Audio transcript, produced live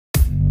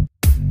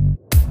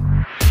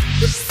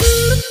Good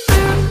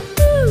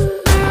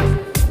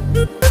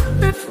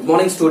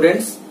morning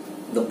students.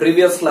 The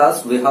previous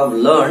class we have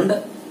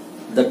learned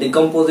the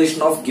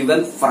decomposition of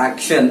given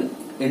fraction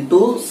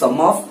into sum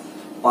of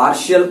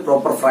partial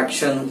proper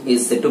fraction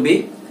is said to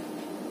be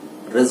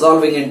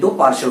resolving into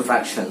partial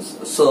fractions.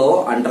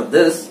 So under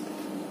this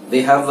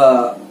we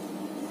have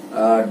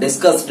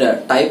discussed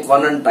type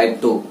 1 and type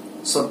 2.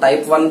 So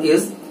type 1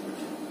 is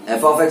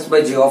f of x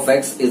by g of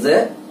x is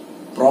a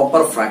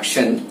proper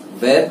fraction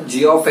where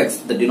g of x,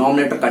 the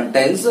denominator,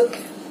 contains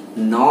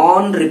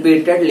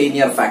non-repeated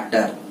linear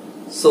factor.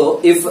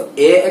 So if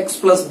ax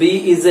plus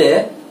b is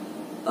a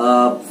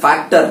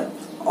factor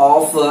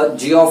of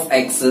g of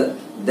x,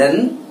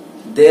 then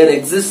there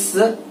exists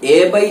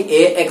a by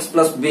ax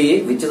plus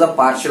b, which is a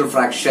partial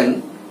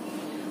fraction,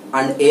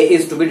 and a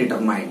is to be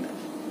determined.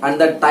 And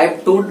the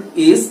type 2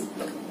 is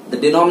the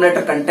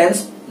denominator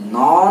contains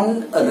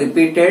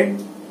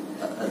non-repeated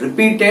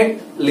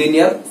repeated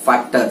linear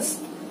factors.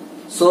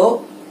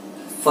 So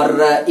for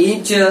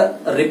each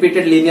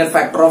repeated linear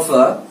factor of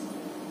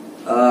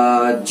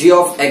g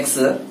of x,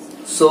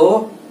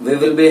 so we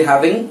will be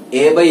having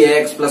a by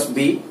ax plus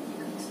b,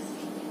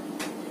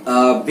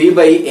 b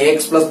by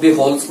ax plus b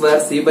whole square,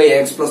 c by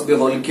ax plus b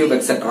whole cube,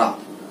 etc.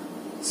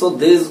 So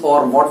these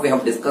are what we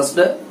have discussed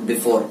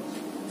before.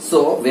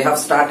 So we have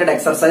started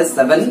exercise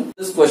 7.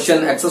 This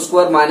question, x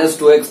square minus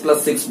 2x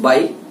plus 6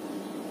 by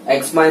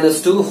x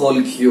minus 2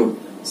 whole cube.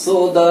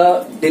 So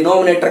the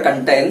denominator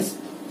contains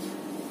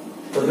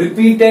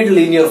repeated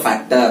linear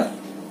factor.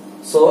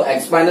 So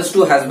x minus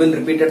 2 has been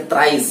repeated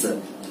thrice.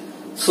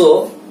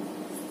 So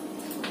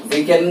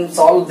we can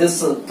solve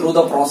this through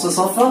the process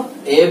of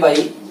a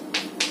by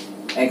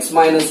x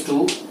minus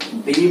 2,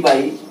 b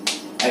by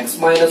x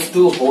minus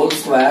 2 whole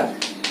square,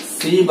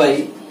 c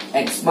by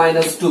x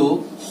minus 2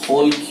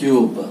 whole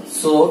cube.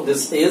 So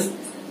this is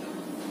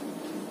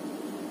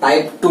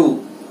type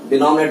 2.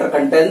 Denominator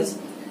contains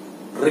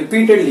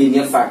repeated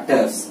linear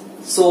factors.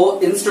 So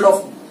instead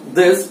of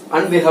this,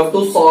 and we have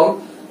to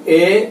solve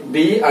a,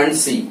 b and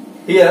c.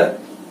 Here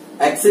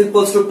x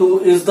equals to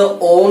 2 is the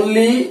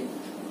only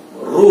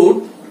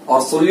root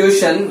or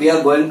solution we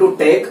are going to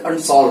take and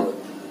solve.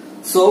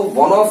 So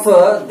one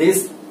of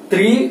these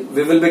three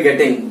we will be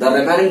getting. The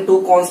remaining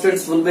two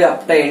constants will be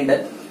obtained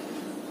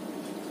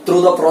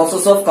through the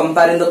process of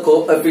comparing the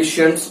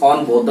coefficients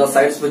on both the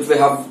sides, which we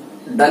have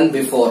done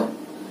before.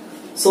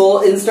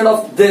 So instead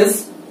of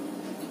this,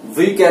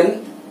 we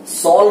can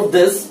solve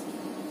this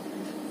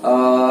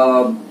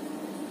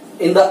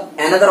in the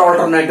another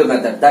alternative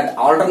method. That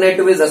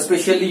alternative is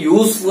especially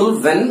useful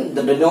when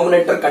the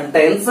denominator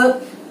contains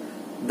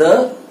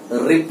the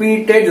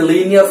repeated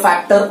linear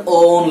factor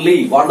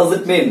only. What does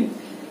it mean?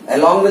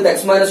 Along with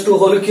x minus 2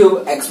 whole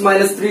cube, x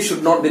minus 3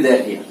 should not be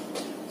there here.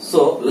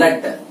 So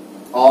let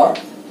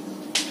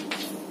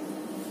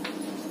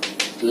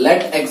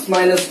x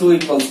minus 2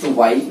 equals to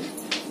y,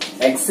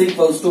 x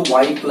equals to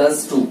y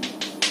plus 2.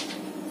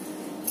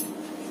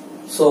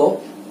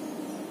 So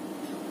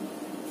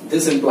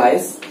this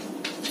implies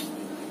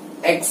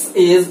x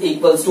is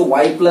equals to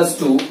y plus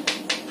 2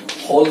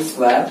 whole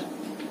square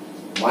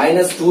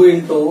minus 2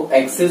 into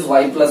x is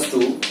y plus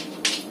 2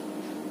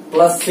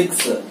 plus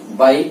 6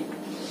 by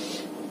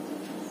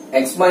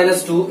x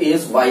minus 2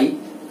 is y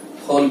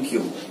whole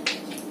cube.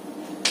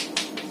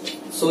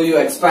 So you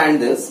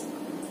expand this,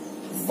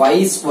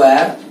 y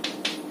square,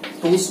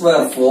 2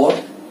 square 4,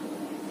 2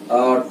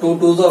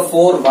 2s are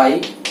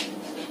 4y,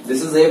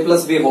 this is a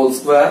plus b whole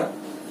square,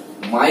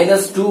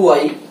 minus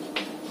 2y,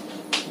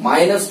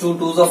 minus 2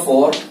 2s are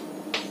 4,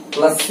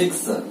 plus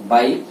 6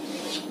 by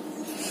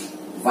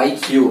y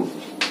cube.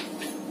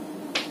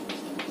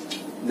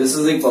 This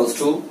is equals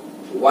to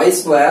y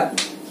square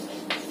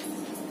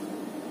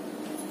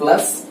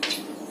plus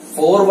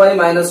 4y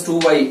minus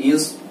 2y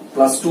is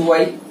plus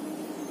 2y,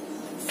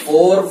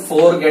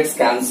 4 gets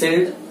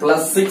cancelled,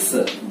 plus 6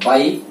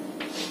 by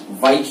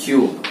y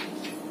cube.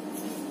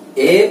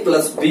 A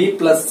plus b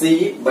plus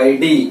c by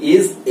d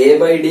is a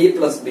by d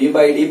plus b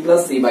by d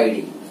plus c by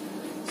d.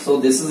 So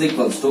this is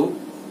equals to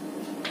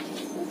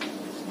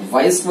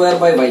y square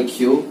by y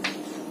cube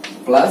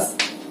plus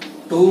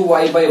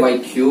 2y by y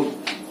cube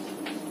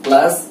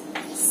plus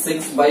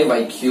 6 by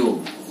y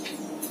cube.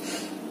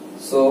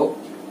 So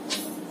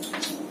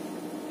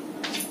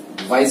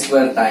y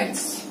square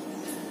times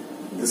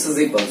this is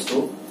equals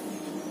to,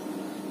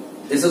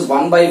 this is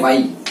 1 by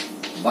y,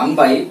 1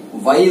 by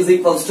y is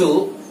equals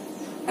to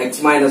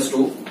x minus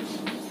 2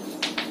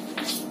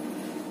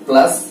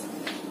 plus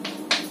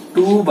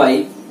 2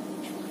 by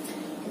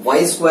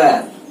y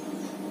square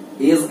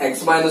is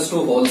x minus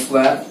 2 whole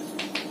square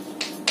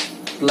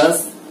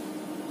plus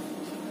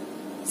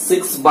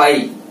 6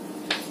 by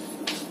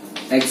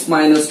x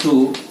minus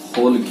 2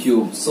 whole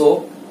cube.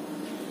 So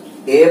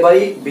a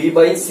by b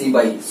by c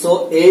by,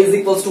 so a is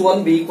equals to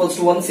 1, b equals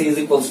to 1, c is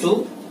equals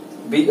to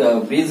b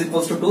is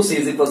equals to 2, c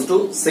is equals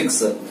to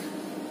 6.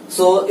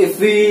 So if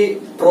we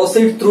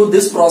proceed through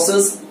this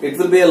process, it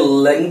will be a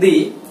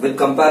lengthy with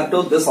compared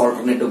to this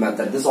alternative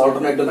method. This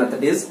alternative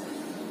method is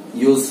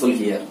useful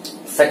here.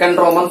 Second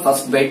Roman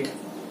first bit,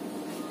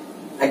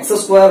 x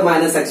square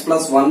minus x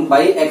plus 1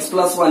 by x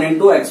plus 1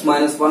 into x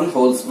minus 1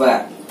 whole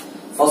square.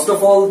 First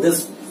of all,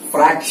 this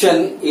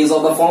fraction is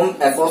of the form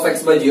f of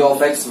x by g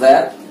of x,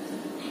 where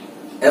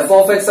f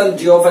of x and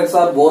g of x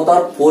are both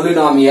are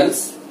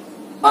polynomials,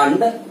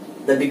 and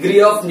the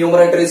degree of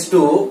numerator is 2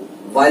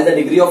 while the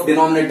degree of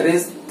denominator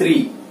is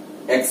 3.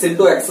 X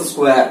into x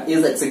square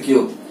is x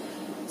cube.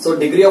 So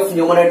degree of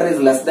numerator is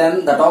less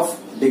than that of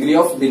degree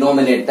of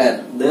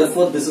denominator.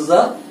 Therefore, this is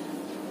a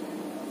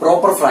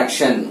proper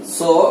fraction.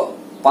 So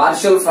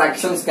partial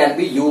fractions can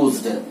be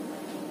used.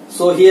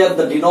 So here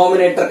the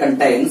denominator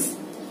contains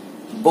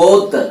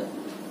both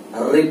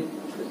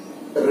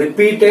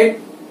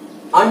repeated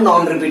and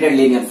non-repeated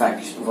linear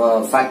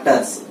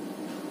factors.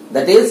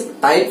 That is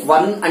type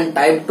 1 and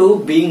type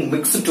 2 being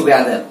mixed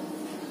together.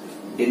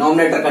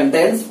 Denominator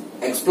contains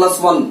x plus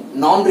 1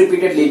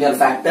 non-repeated linear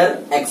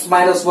factor, x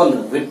minus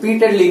 1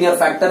 repeated linear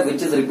factor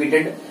which is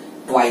repeated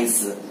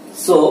twice.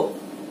 So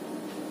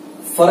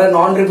for a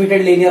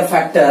non-repeated linear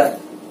factor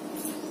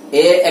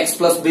ax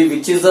plus b,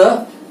 which is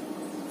a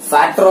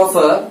factor of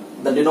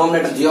the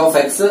denominator g of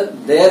x,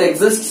 there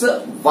exists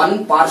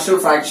one partial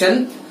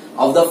fraction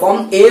of the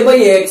form a by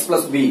ax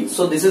plus b.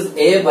 So this is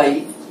a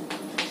by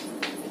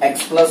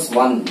x plus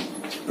 1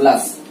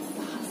 plus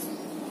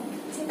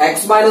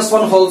x minus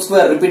 1 whole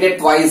square repeated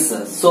twice.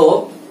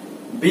 So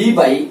b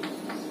by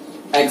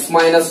x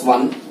minus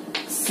 1,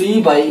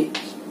 c by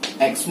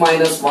x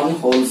minus 1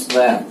 whole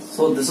square.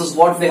 So this is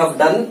what we have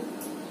done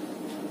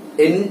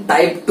in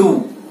type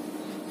 2.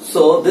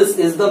 So this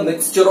is the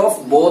mixture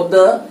of both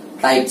the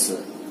types.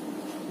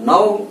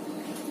 Now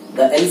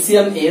the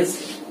LCM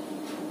is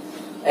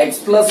x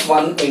plus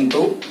 1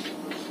 into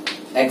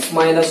x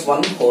minus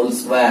 1 whole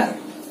square.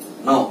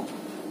 Now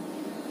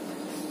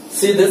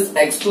see this,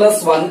 x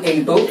plus 1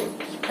 into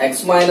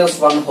x minus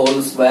 1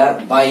 whole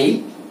square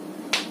by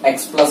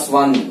x plus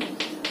 1.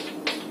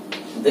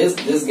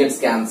 This gets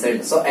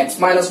cancelled. So x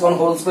minus 1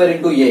 whole square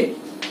into a.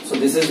 So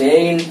this is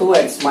a into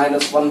x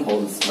minus 1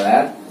 whole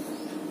square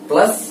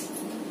plus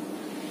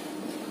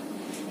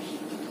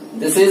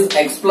this is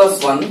x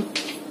plus 1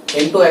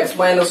 into x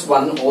minus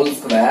 1 whole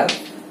square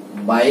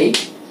by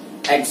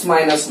x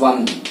minus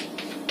 1.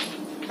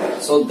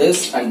 So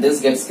this and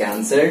this gets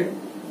cancelled.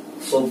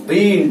 So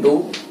b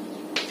into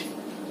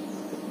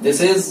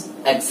this is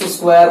x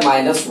square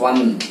minus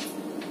 1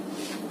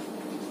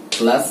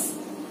 plus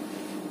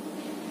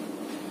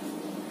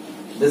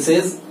this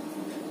is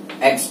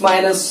x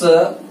minus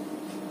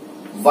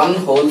 1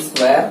 whole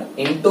square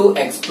into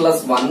x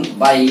plus 1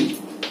 by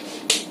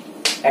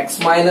x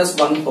minus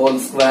 1 whole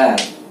square.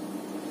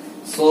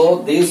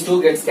 So these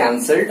two gets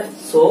cancelled.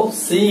 So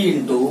c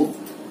into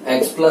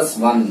x plus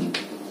 1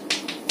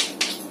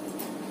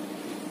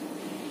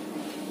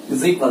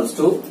 is equals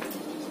to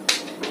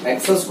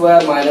x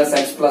square minus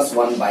x plus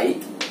 1 by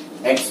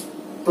x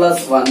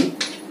plus 1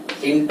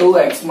 into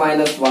x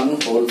minus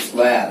 1 whole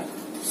square.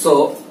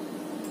 So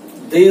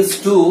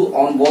these two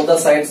on both the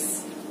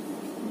sides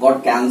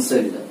got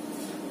cancelled.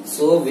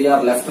 So we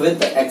are left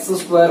with x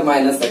square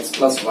minus x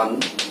plus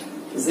 1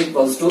 is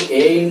equals to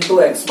a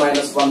into x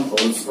minus 1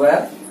 whole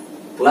square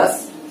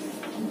plus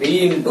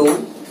b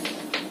into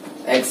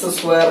x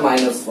square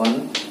minus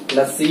 1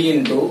 plus c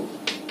into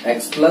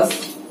x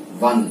plus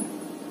 1.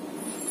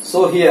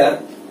 So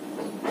here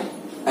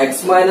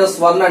x minus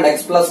 1 and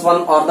x plus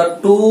 1 are the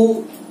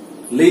two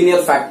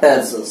linear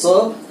factors.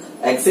 So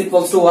x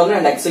equals to 1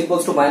 and x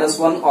equals to minus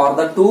 1 are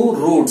the two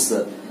roots.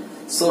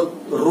 So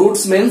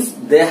roots means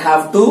they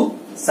have to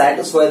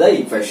satisfy the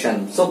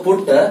equation. So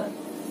put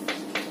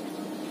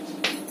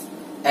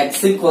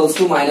x equals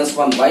to minus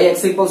 1. Why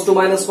x equals to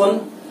minus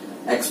 1?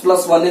 X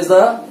plus 1 is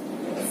the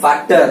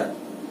factor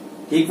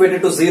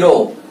equated to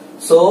 0.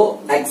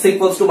 So x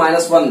equals to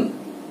minus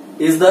 1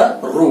 is the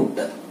root.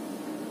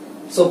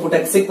 So put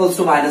x equals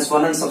to minus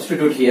 1 and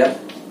substitute here.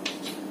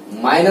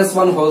 Minus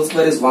 1 whole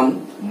square is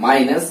 1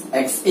 minus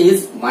x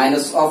is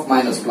minus of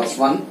minus plus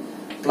 1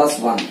 plus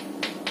 1.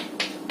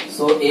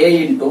 So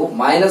a into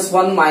minus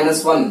 1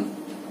 minus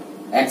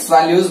 1, x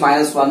value is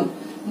minus 1.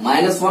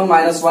 Minus 1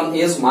 minus 1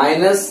 is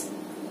minus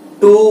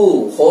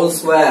 2 whole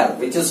square,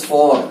 which is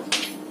 4.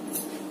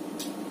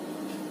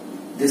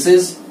 This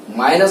is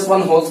minus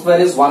 1 whole square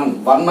is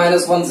 1. 1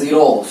 minus 1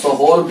 0. So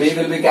whole b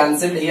will be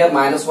cancelled here.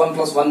 Minus 1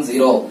 plus 1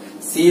 0.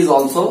 C is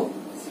also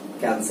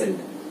cancelled.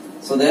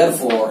 So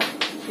therefore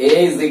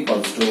a is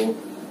equals to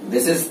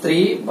this is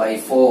 3 by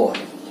 4.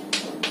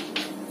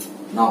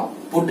 Now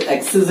put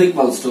x is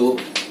equals to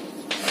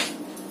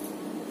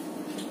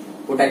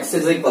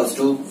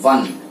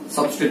 1.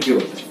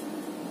 Substitute.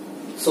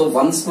 So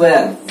 1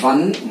 square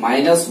 1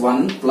 minus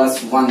 1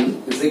 plus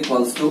 1 is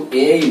equals to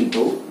a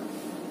into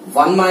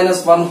 1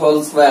 minus 1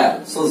 whole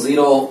square. So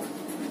 0.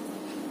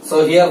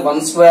 So here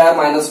 1 square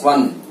minus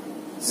 1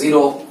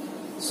 0.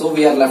 So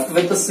we are left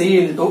with c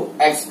into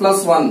x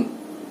plus 1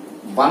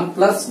 1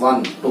 plus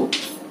 1 2.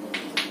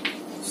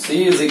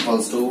 C is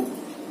equals to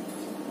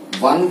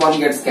 1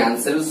 gets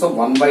cancelled. So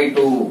 1 by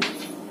 2.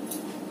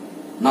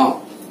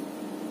 Now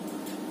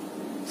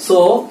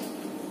so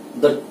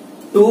the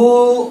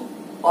two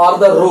are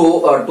the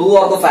row, 2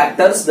 are the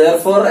factors.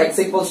 Therefore, x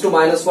equals to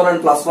minus 1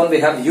 and plus 1 we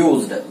have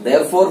used.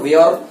 Therefore, we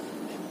are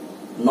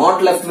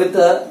not left with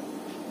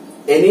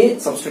any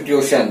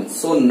substitution.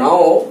 So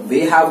now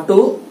we have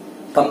to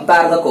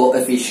compare the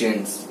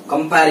coefficients.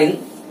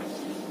 Comparing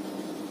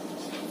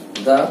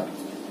the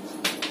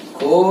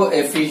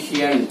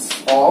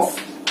coefficients of,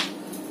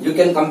 you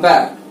can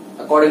compare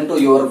according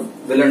to your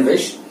will and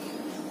wish.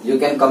 You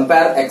can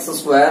compare x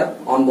square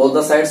on both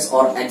the sides,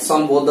 or x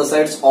on both the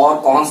sides, or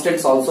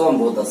constants also on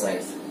both the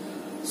sides.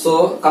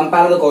 So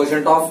compare the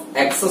quotient of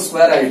x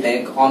square I will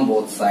take on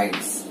both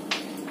sides.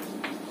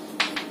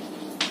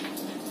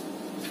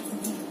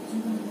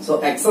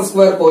 So x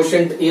square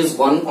quotient is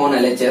 1 on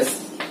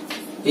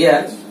LHS.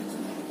 Here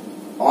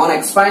on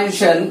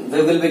expansion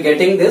we will be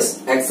getting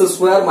this x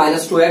square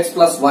minus 2x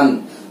plus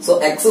 1. So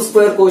x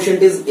square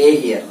quotient is a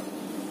here.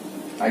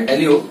 I will tell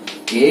you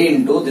a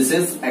into this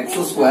is x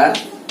square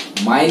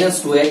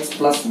minus 2x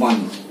plus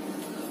 1.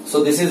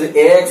 So this is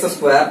ax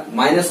square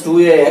minus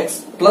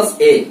 2ax plus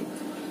a.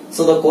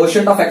 So the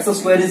quotient of x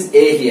square is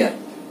a here.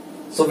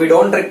 So we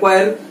don't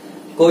require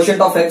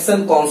quotient of x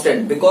and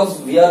constant, because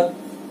we are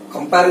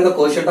comparing the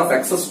quotient of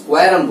x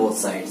square on both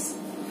sides.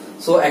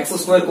 So x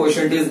square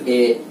quotient is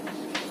a.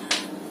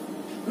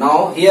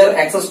 Now here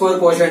x square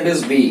quotient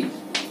is b.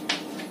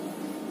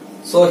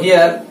 So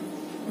here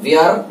we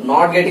are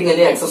not getting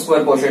any x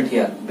square quotient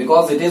here,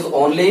 because it is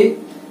only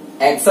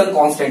x and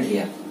constant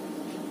here.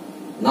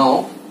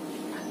 Now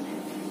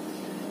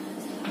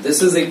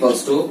this is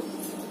equals to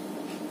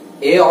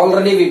a,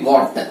 already we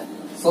got.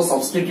 So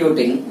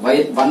substituting,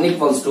 1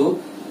 equals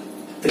to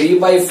 3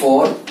 by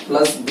 4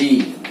 plus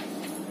b.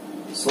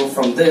 So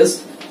from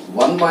this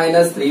 1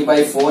 minus 3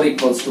 by 4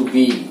 equals to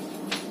b.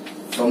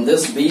 From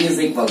this b is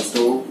equals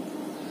to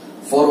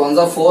 4 ones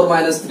are 4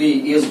 minus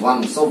 3 is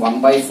 1. So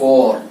 1 by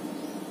 4.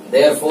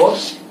 Therefore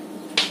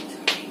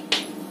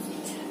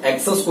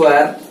x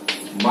square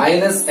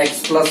minus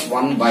x plus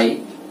 1 by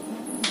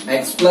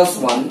x plus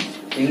 1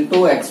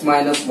 into x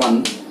minus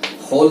 1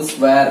 whole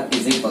square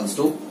is equals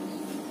to,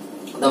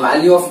 the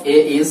value of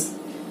a is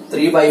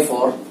 3 by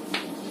 4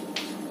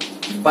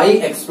 by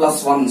x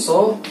plus 1.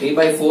 So 3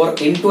 by 4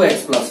 into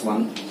x plus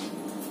 1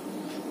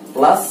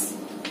 plus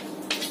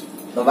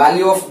the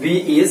value of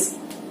b is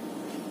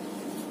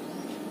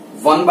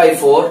 1 by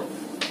 4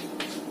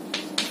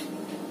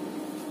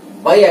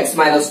 by x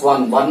minus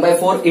 1. 1 by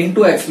 4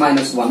 into x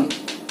minus 1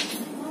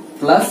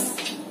 plus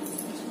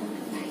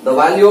the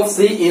value of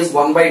c is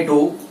 1 by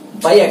 2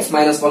 by x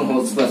minus 1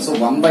 whole square. So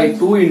 1 by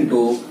 2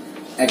 into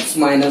x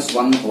minus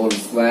 1 whole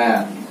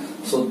square.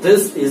 So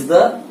this is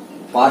the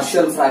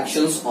partial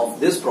fractions of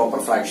this proper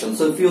fraction.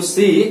 So if you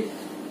see,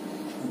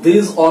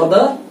 these are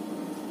the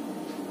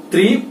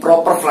 3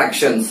 proper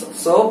fractions.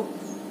 So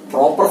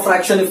proper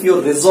fraction, if you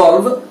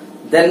resolve,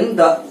 then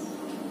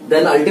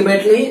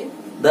ultimately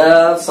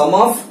the sum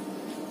of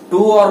 2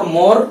 or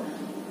more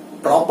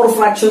proper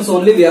fractions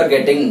only we are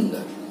getting.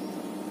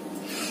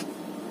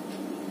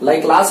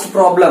 Like last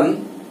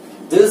problem,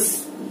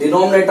 this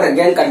denominator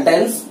again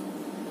contains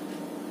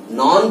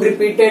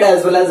non-repeated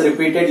as well as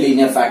repeated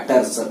linear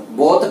factors,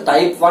 both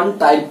type 1,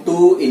 type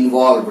 2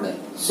 involved.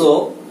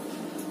 So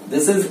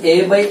this is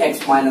a by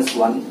x minus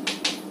 1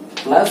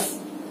 plus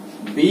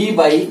b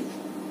by,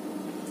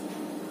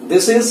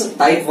 this is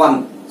type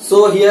 1.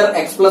 So here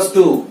x plus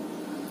 2.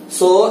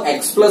 So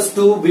x plus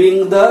 2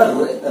 being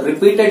the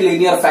repeated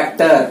linear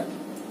factor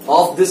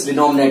of this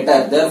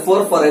denominator.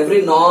 Therefore, for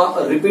every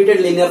repeated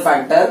linear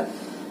factor,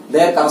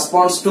 there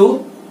corresponds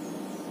to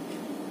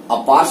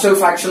a partial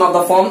fraction of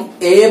the form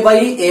a by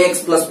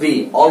ax plus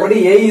b.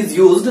 Already a is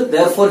used.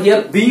 Therefore,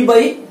 here b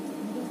by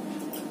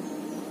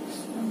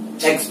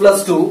x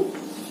plus 2,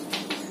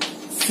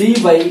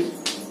 c by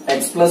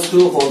x plus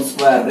 2 whole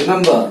square.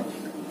 Remember,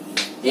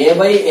 a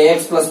by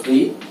ax plus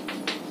b.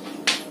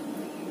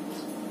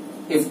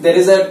 If there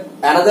is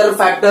another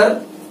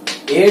factor,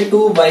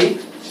 a2 by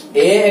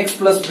ax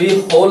plus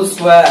b whole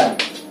square,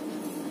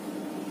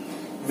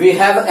 we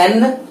have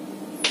n,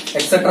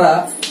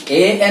 etc.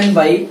 an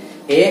by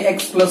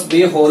ax plus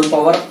b whole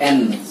power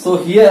n.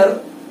 So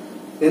here,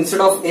 instead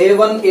of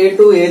a1, a2,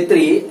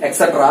 a3,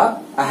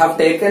 etc., I have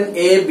taken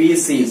a, b,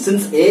 c.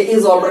 Since a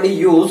is already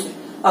used,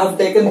 I have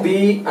taken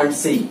b and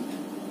c.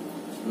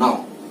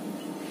 Now,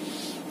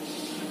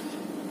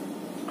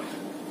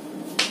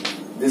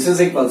 this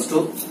is equals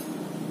to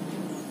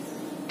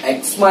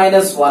x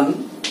minus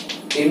 1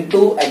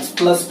 into x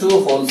plus 2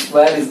 whole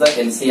square is the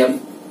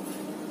LCM.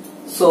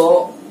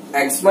 So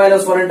x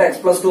minus 1 into x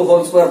plus 2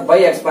 whole square by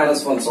x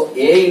minus 1. So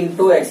a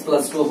into x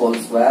plus 2 whole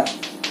square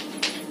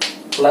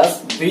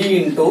plus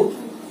b into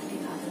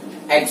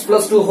x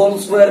plus 2 whole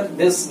square.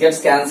 This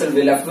gets cancelled.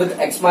 We left with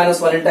x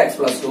minus 1 into x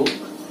plus 2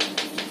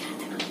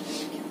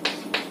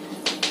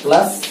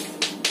 plus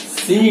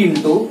c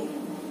into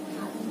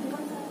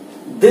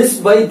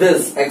this by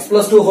this, x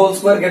plus 2 whole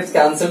square gets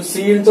cancelled,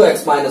 c into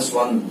x minus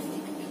 1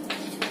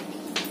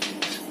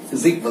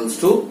 is equals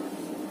to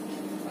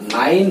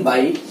 9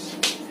 by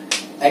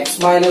x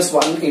minus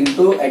 1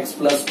 into x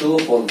plus 2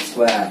 whole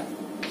square.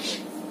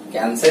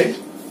 Cancelled.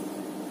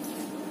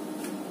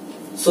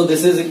 So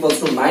this is equals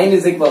to 9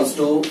 is equals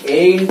to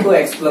a into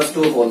x plus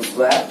 2 whole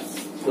square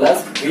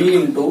plus b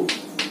into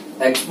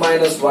x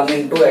minus 1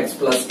 into x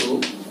plus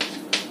 2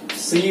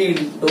 c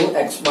into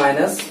x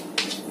minus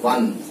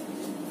 1.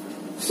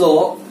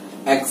 So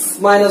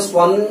x minus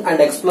 1 and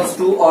x plus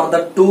 2 are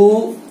the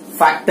two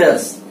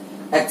factors.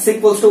 X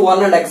equals to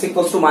 1 and x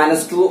equals to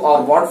minus 2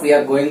 are what we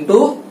are going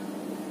to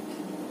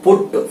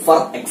put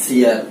for x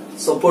here.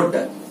 So put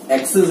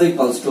x is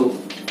equals to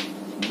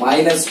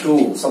minus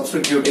 2,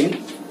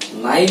 substituting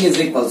 9 is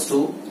equals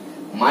to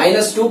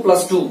minus 2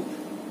 plus 2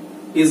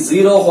 is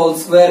 0 whole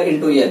square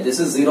into a. This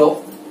is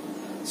 0.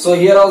 So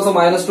here also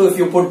minus 2, if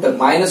you put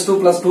minus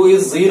 2 plus 2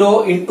 is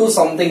 0 into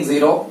something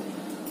 0.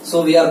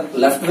 So we are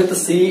left with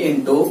c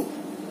into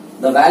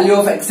the value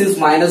of x is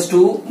minus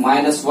 2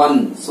 minus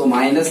 1. So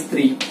minus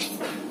 3.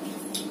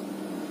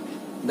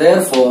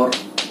 Therefore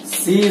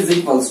c is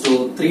equals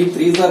to 3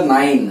 3s are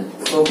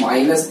 9. So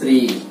minus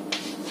 3.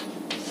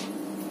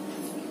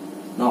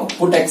 Now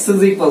put x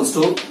is equals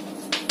to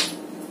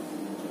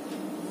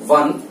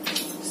 1.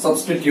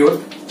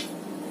 Substitute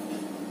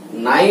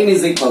 9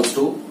 is equals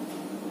to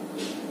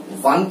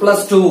 1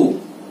 plus 2.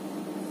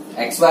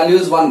 X value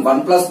is 1.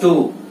 1 plus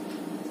 2.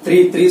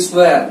 3 3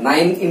 square.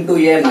 9 into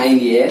a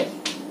 9a.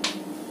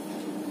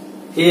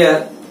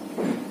 Here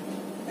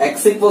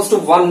x equals to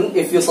 1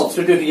 if you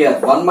substitute here.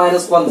 1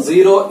 minus 1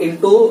 0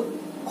 into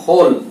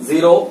whole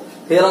 0.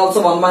 Here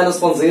also 1 minus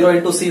 1 0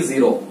 into c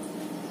 0.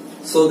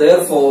 So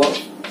therefore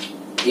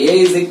a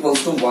is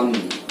equals to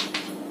 1.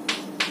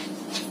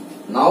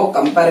 Now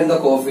comparing the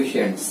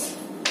coefficients.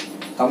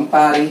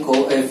 Comparing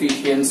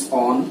coefficients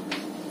on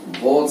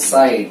both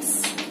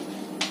sides.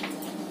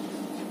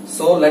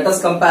 So let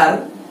us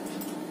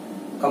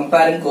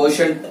comparing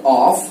quotient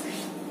of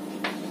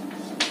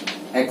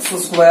x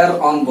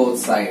square on both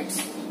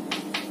sides.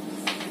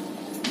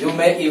 You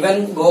may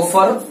even go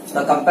for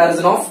the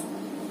comparison of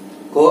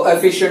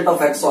coefficient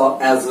of x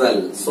as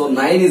well. So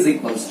 9 is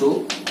equals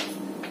to,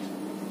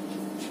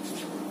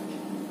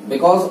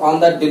 because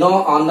on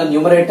the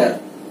numerator,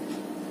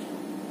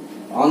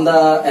 on the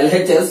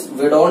LHS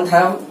we don't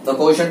have the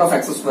quotient of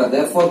x square,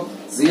 therefore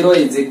 0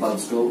 is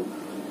equals to,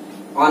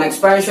 on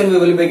expansion we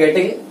will be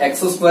getting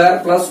x square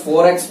plus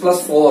 4x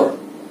plus 4.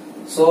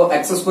 So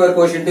x square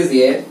quotient is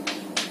a.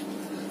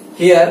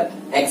 Here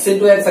x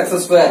into x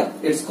square,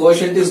 its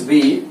quotient is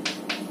b.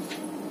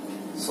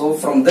 So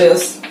from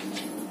this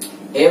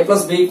a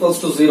plus b equals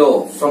to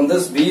 0. From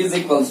this b is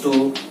equals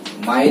to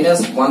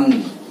minus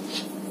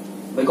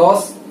 1,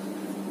 because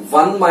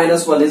 1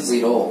 minus 1 is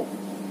 0.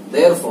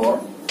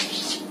 Therefore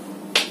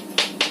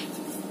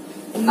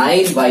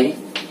 9 by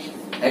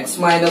x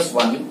minus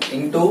 1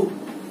 into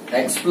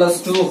x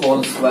plus 2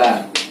 whole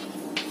square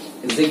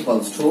is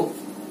equals to,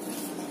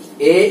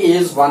 a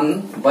is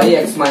 1 by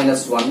x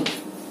minus 1,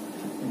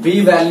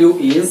 b value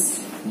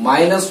is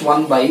minus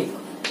 1 by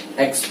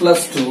x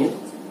plus 2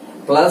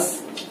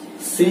 plus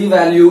c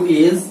value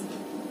is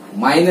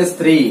minus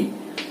 3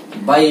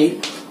 by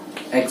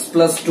x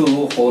plus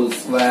 2 whole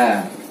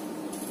square.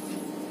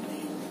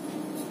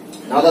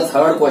 Now the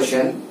third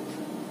question,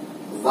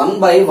 1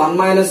 by 1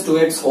 minus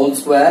 2x whole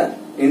square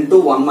into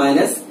 1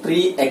 minus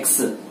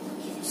 3x.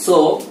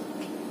 So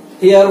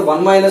here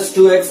 1 minus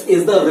 2x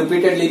is the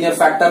repeated linear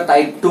factor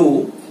type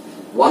 2.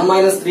 1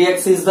 minus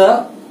 3x is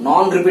the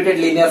non-repeated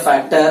linear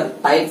factor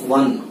type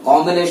 1,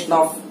 combination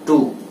of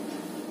 2.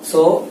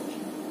 So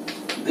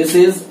this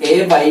is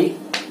a by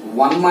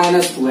 1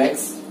 minus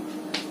 2x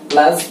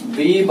plus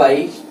b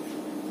by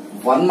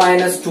 1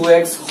 minus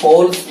 2x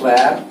whole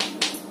square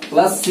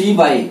plus c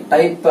by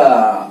type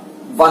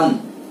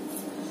 1.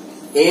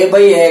 A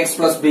by ax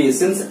plus b.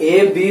 Since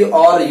a, b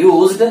are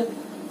used,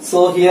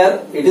 so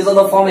here it is on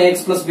the form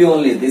ax plus b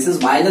only. This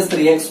is minus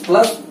 3x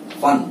plus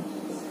 1.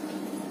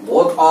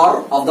 Both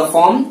are of the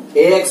form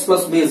ax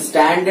plus b,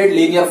 standard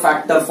linear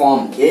factor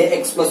form,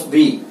 ax plus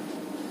b.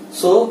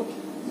 So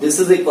this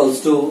is equals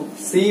to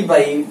c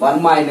by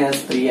 1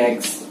 minus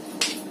 3x.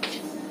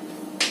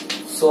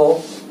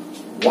 So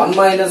 1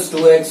 minus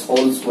 2x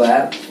whole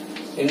square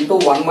into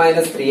 1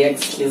 minus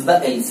 3x is the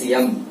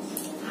LCM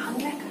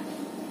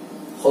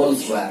whole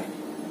square.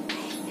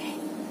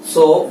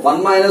 So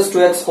 1 minus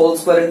 2x whole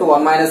square into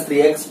 1 minus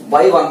 3x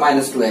by 1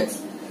 minus 2x.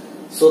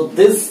 So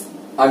this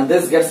and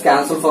this gets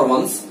cancelled for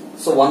once.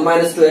 So 1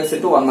 minus 2x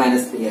into 1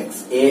 minus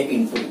 3x. A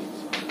into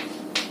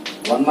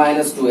 1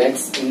 minus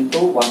 2x into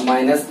 1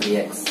 minus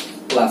 3x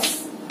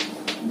plus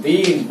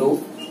b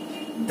into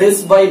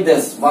this by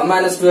this. 1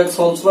 minus 2x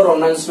whole square, 1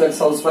 minus 2x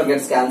whole square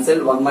gets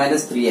cancelled. 1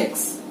 minus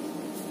 3x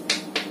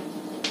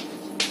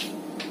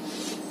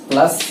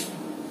plus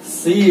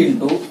c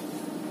into,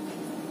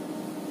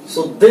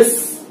 so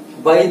this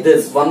by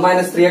this 1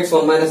 minus 3x,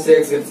 1 minus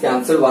 3x gets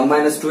cancelled. 1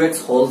 minus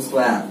 2x whole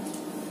square.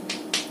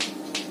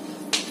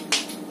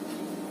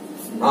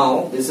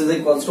 Now this is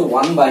equals to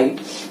 1 by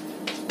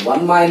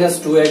 1 minus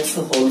 2x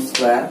whole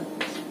square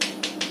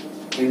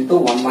into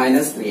 1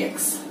 minus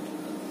 3x.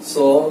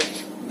 So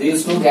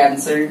these two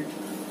cancelled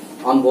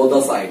on both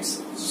the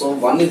sides. So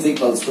 1 is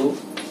equals to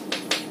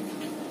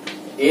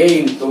a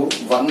into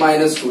 1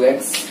 minus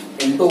 2x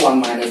into 1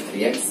 minus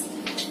 3x,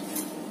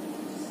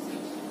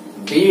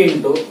 b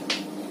into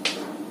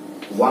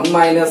 1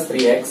 minus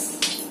 3x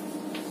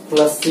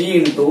plus c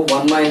into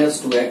 1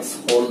 minus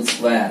 2x whole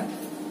square.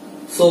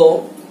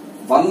 So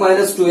 1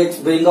 minus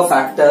 2x being a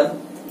factor,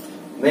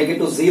 make it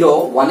to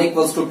 0, 1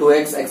 equals to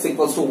 2x, x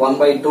equals to 1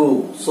 by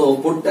 2. So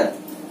put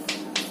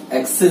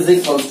x is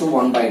equals to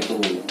 1 by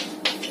 2.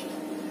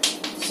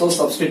 So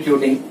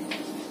substituting,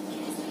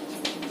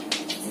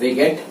 we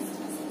get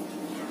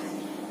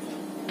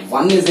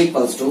 1 is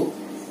equals to,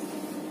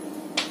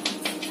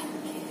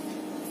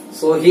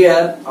 so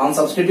here on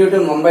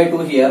substituting 1 by 2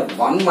 here,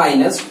 1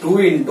 minus 2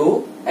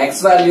 into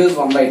x value is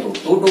 1 by 2.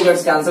 2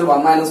 gets cancelled,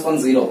 1 minus 1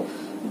 0.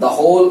 The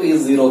whole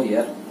is 0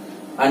 here.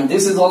 And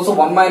this is also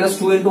 1 minus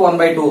 2 into 1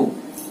 by 2.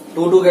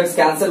 2 gets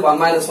cancelled, 1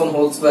 minus 1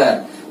 whole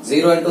square.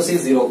 0 into c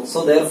 0.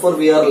 So therefore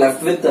we are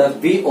left with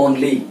b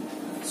only.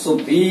 So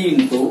b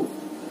into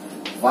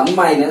 1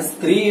 minus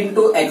 3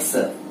 into x.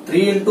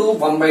 3 into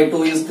 1 by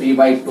 2 is 3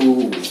 by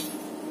 2.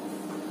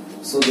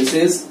 So this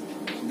is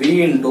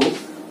b into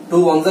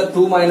 2 ones are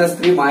 2 minus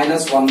 3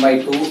 minus 1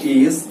 by 2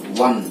 is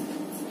 1.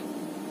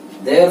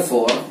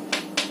 Therefore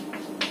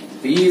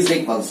b is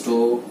equals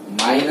to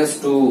minus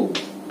 2.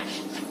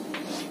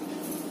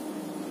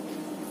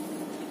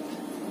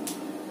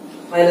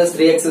 Minus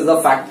 3x is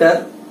a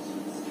factor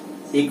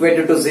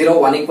equated to 0,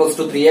 1 equals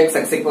to 3x,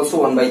 x equals to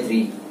 1 by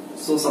 3.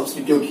 So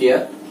substitute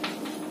here.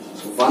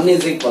 1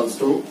 is equals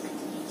to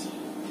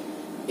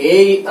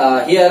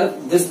here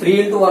this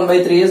 3 into 1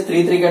 by 3 is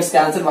 3 gets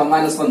cancelled, 1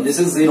 minus 1, this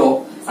is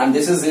 0 and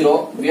this is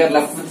 0, we are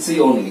left with c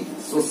only.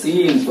 So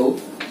c into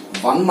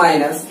 1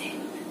 minus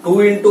 2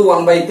 into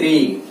 1 by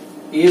 3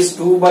 is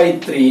 2 by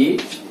 3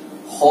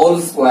 whole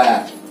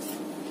square.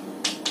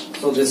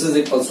 So this is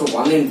equals to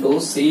 1 into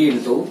c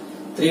into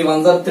 3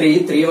 ones are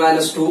 3, 3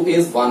 minus 2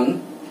 is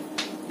 1.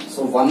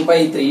 So 1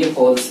 by 3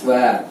 whole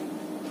square.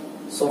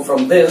 So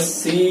from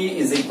this c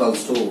is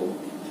equals to,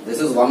 this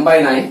is 1 by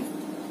 9,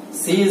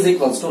 c is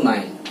equals to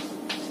 9.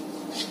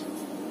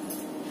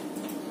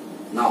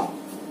 Now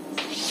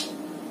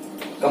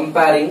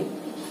comparing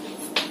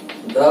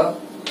the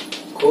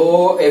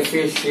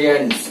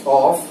coefficients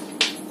of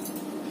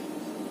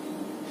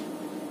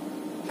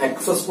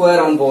x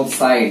square on both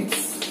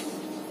sides.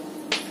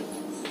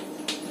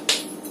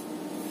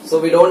 So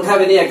we don't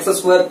have any x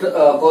square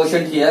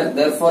quotient here,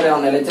 therefore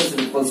on LHS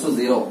is equals to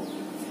 0.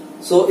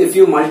 So if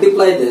you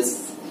multiply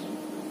this,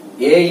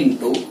 a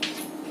into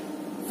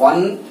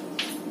 1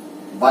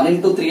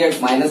 into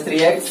 3x minus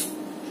 3x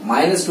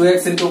minus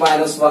 2x into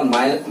minus 1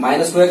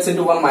 minus 2x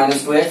into 1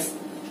 minus 2x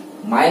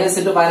minus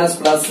into minus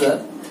plus 2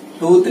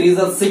 3s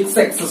are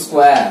 6x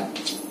square.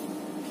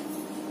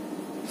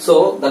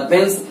 So that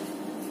means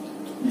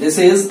this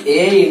is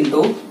a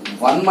into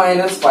 1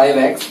 minus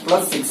 5x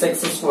plus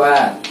 6x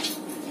square.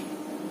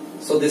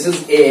 So this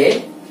is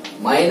a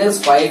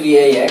minus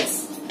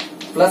 5ax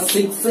plus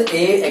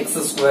 6ax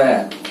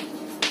square.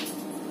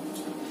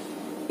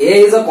 A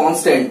is a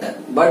constant,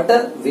 but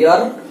we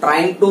are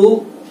trying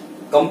to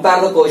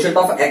compare the quotient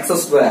of x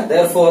square.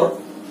 Therefore,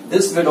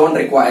 this we don't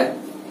require.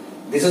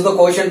 This is the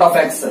quotient of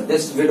x.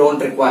 This we don't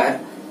require.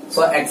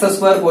 So x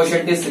square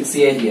quotient is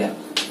 6a here.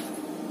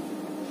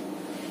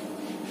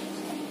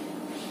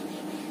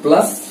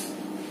 Plus,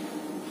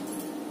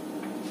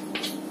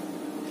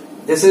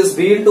 this is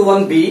b into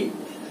 1b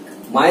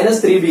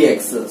minus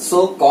 3bx.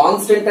 So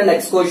constant and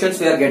x quotients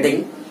we are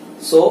getting.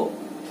 So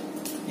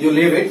you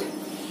leave it.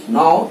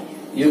 Now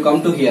you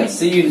come to here,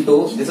 c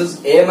into, this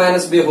is a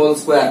minus b whole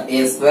square,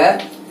 a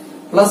square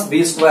plus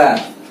b square,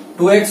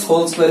 2x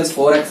whole square is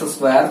 4x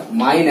square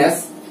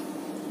minus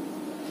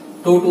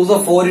 2 2s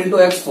are 4 into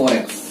x,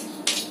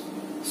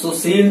 4x. So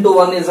c into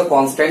 1 is a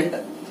constant,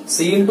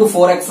 c into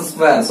 4x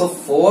square, so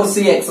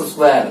 4cx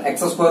square,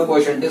 x square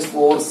quotient is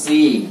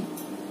 4c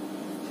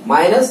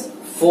minus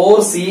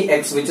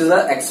 4cx, which is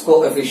a x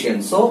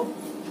coefficient. So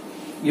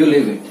you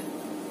leave it.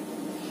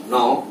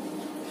 Now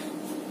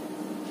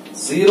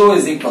 0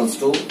 is equals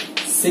to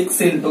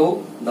 6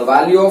 into the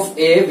value of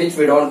a, which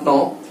we don't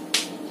know,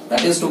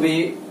 that is to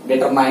be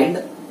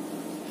determined,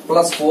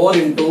 plus 4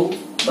 into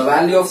the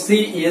value of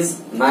c is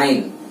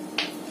 9.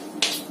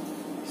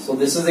 So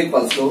this is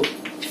equals to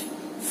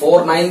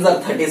 4 9s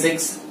are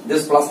 36.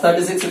 This plus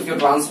 36 if you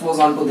transpose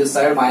onto this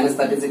side, minus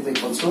 36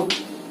 equals to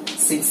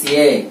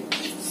 6a.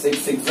 6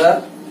 6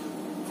 are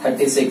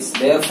 36.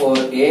 Therefore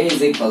a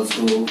is equals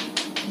to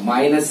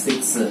minus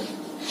 6.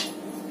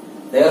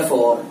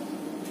 Therefore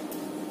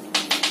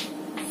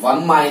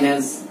 1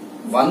 minus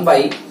 1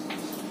 by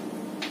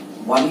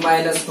 1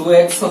 minus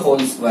 2x whole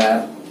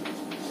square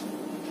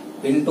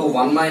into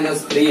 1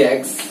 minus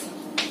 3x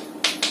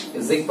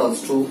is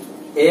equals to,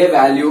 a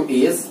value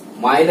is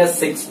minus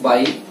 6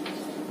 by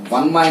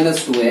 1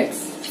 minus 2x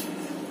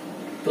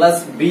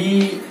plus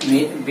b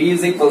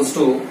is equals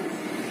to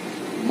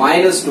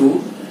minus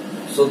 2.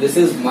 So this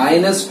is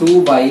minus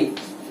 2 by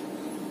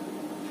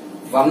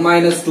 1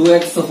 minus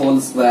 2x whole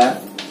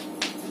square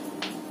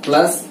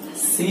plus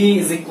c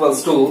is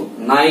equals to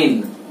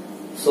 9.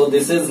 So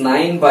this is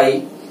 9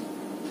 by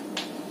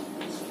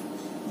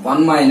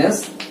 1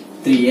 minus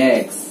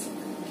 3x.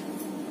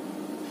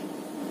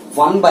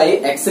 1 by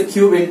x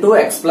cube into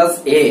x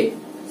plus a.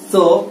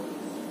 So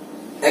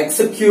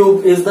x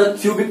cube is the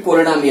cubic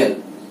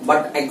polynomial,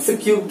 but x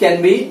cube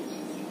can be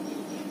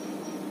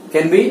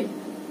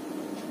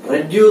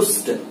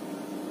reduced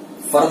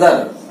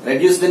further.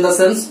 Reduced in the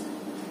sense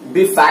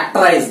be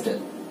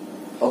factorized.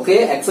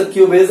 Okay, x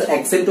cube is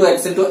x into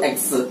x into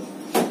x.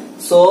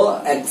 So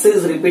x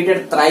is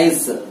repeated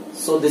thrice.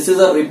 So this is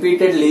a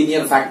repeated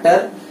linear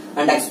factor,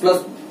 and x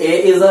plus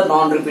a is a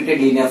non-repeated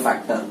linear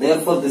factor.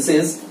 Therefore, this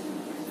is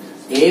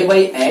a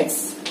by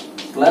x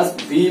plus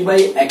b by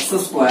x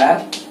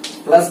square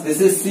plus this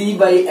is c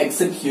by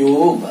x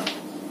cube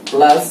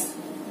plus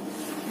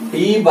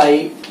d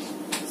by,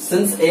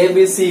 since a,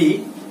 b,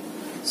 c,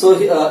 so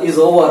is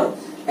over,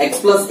 x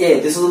plus a.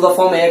 This is the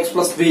form ax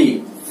plus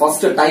b.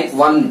 First type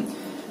 1.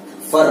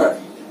 For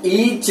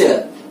each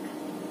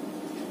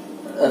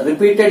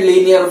repeated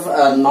linear,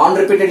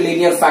 non-repeated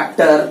linear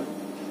factor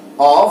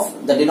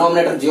of the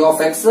denominator g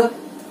of x,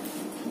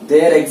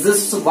 there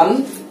exists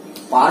one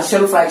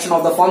partial fraction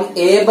of the form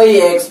a by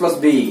ax plus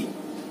b.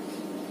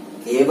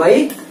 A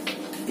by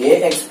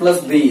ax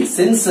plus b.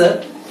 Since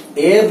a,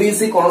 b,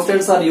 c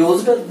constants are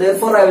used,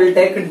 therefore I will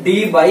take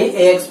d by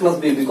ax plus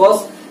b,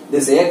 because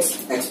this x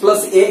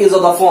plus a is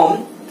of the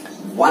form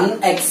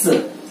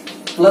 1x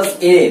plus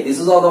a. This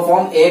is of the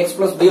form ax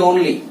plus b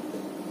only.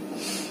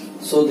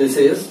 So this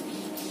is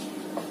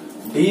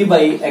d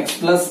by x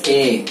plus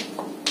a.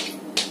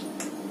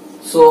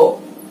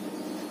 So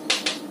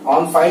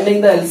on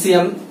finding the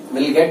LCM,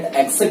 we'll get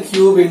x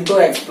cube into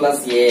x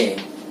plus a.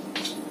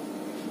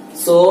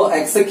 So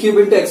x cube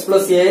into x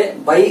plus a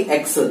by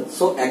x.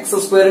 So x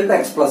square into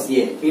x plus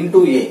a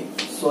into a.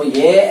 So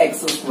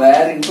ax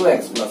square into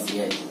x plus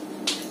a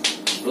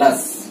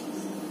plus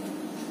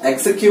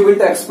x cube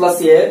into x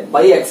plus a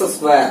by x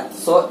square.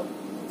 So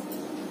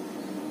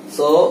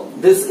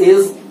this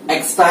is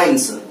x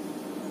times.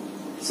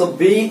 So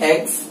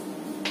bx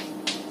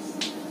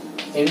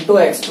into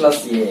x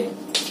plus a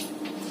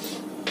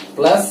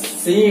plus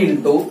c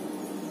into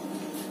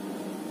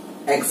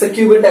x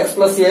cube into x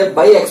plus a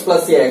by x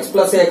plus a. X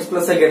plus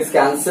a gets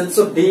cancelled.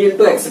 So d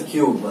into x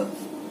cube.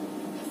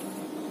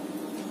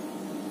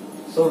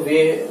 So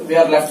we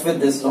are left with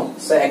this, no?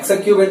 So x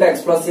cube into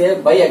x plus a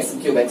by x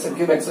cube. X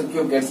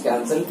cube gets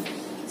cancelled.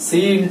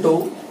 C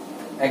into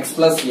x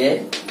plus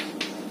a.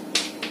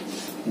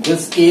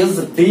 This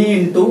is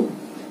d into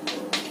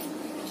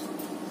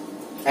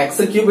x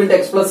cube into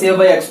x plus a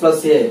by x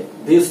plus a.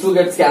 These two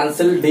gets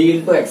cancelled. D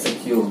into x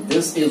cube.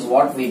 This is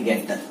what we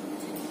get.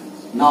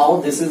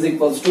 Now this is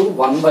equals to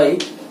 1 by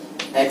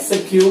x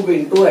cube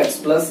into x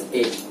plus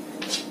a.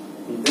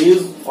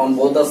 These on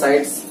both the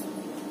sides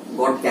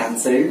got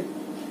cancelled.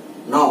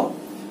 Now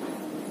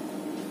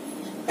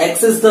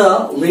x is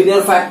the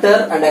linear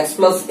factor and x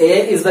plus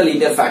a is the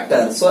linear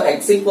factor. So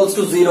x equals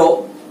to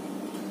 0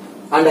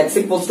 and x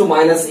equals to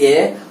minus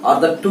a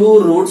are the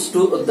two roots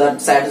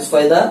that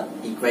satisfy the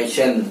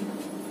equation.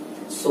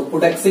 So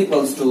put x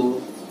equals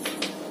to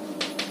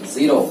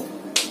 0.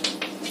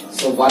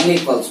 So 1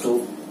 equals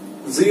to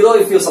 0.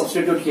 If you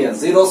substitute here,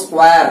 0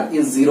 square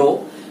is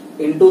 0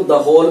 into the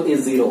whole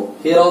is 0.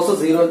 Here also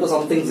 0 into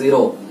something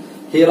 0.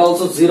 Here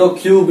also 0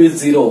 cube is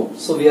 0.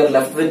 So we are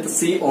left with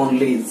c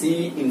only.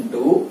 C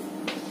into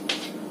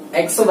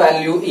x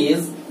value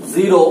is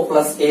 0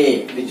 plus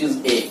a, which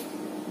is a.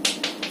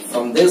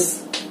 From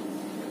this,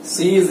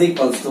 c is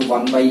equals to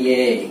 1 by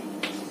a.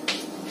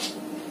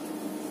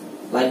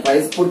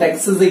 Likewise, put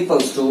x is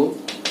equals to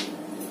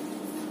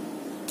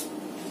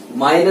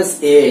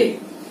minus a.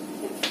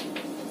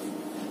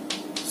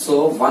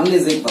 So 1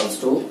 is equals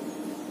to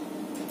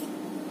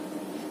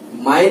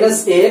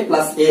minus a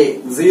plus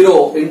a,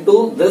 0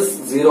 into this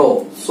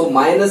 0. So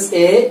minus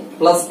a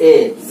plus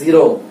a,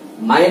 0.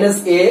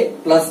 Minus a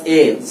plus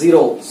a,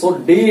 0. So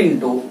d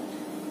into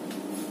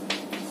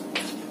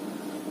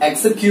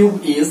x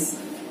cube is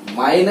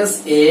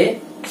minus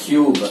a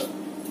cube.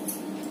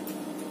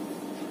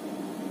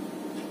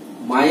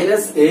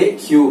 Minus a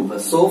cube.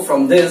 So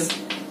from this,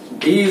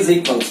 d is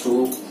equals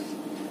to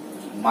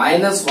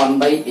minus 1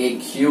 by a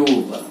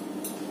cube.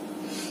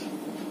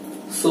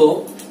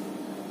 So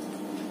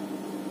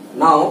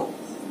now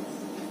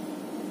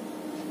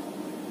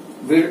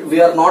we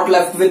are not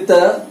left with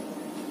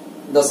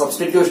the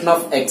substitution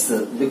of x,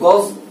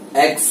 because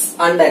x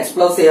and x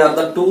plus a are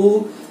the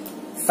two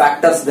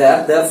factors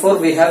there. Therefore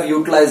we have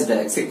utilized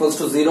x equals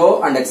to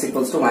 0 and x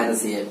equals to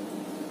minus a.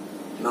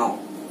 Now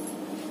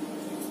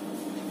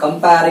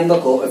comparing the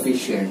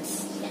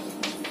coefficients.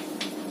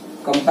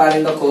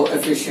 Comparing the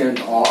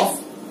coefficient of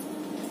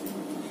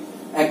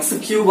x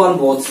cube on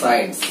both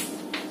sides.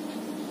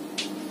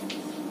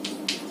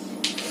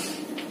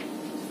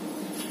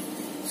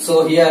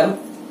 So here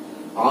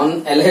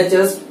on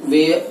LHS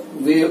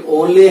we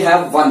only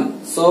have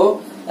 1.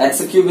 So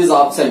x cube is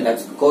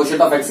absent.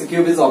 Quotient of x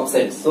cube is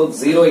absent. So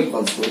 0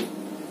 equals to.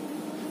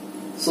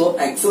 So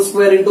x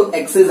square into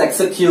x is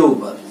x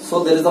cube.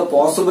 So there is a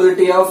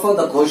possibility of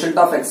the quotient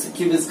of x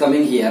cube is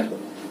coming here.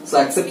 So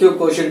x cube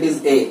quotient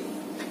is a.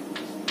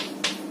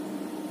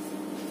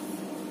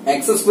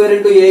 x square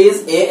into a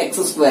is ax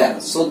square.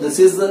 So this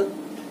is the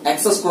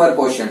x square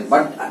quotient,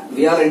 but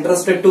we are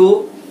interested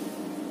to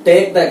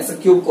take the x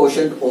cube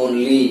quotient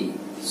only.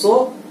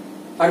 So,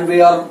 and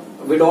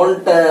we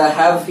don't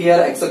have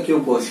here x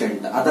cube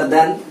quotient other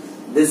than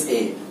this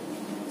a.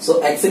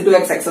 So x into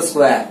x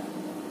square,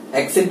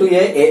 x into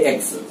a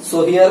ax.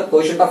 So here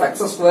quotient of x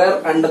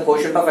square and the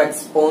quotient of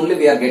x only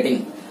we are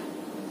getting.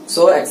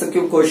 So x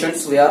cube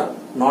quotients we are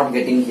not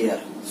getting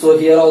here. So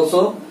here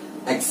also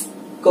x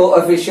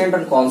coefficient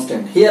and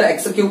constant. Here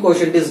x cube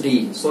quotient is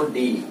d. So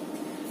d,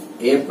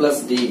 a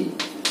plus d.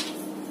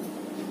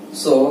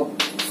 So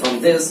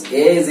from this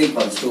a is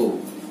equals to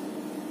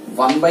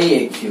 1 by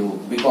a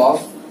cube,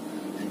 because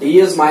d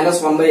is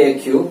minus 1 by a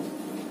cube.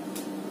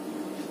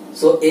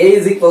 So a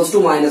is equals to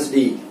minus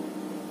d.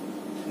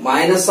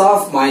 Minus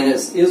of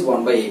minus is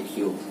 1 by a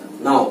cube.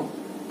 Now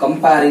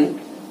comparing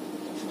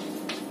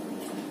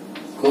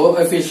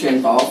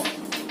coefficient of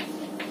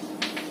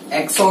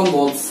x on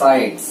both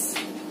sides.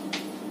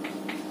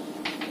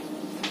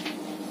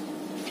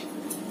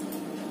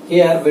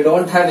 Here we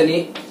don't have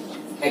any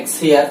x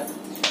here.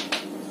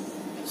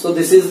 So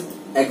this is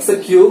x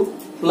cube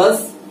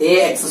plus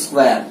ax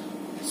square.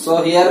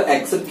 So here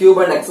x cube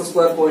and x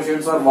square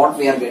quotients are what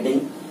we are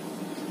getting.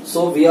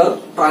 So we are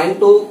trying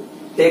to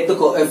take the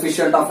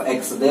coefficient of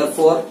x.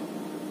 Therefore,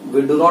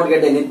 we do not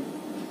get any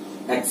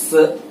x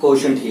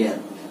quotient here.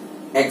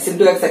 X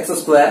into x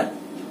square,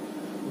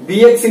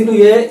 bx into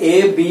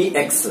a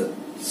bx.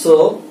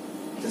 So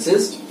this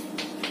is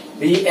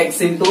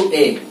bx into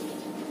a.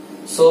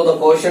 So the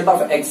quotient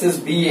of x is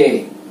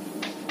ba,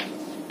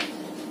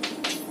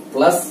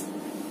 plus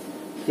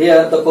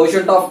here the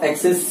quotient of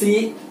x is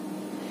c.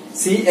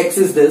 Cx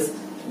is this.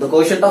 The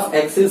quotient of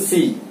x is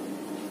c.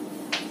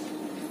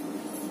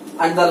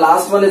 And the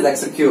last one is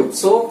x cube.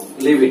 So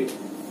leave it.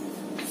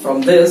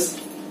 From this,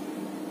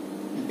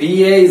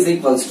 BA is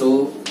equals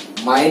to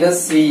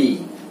minus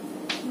C.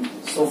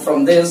 So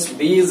from this,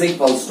 B is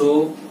equals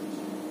to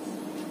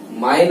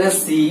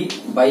minus C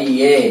by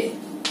A.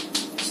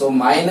 So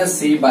minus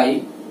C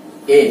by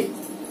A.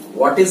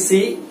 What is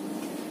C?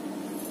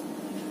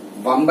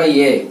 1 by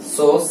A.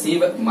 So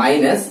C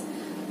minus,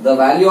 the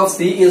value of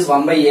C is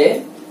 1 by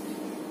A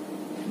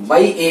by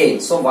A.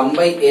 So 1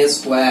 by A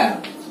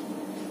square.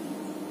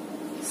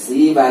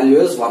 C value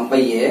is 1 by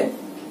A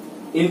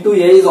into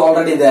A is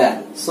already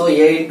there. So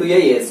A into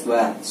A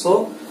square.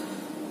 So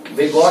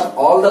we got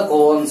all the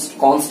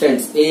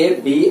constants A,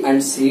 B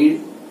and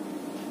C,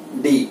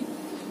 D.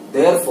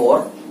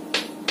 Therefore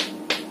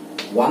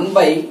 1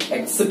 by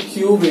x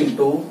cube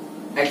into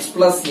x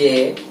plus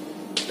A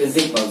is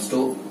equals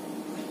to,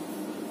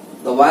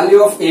 the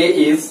value of A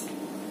is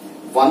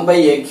 1 by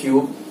A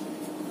cube,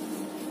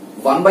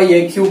 1 by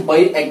A cube by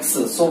x.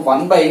 So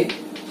 1 by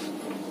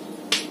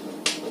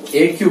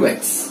A cube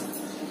x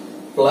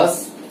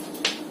plus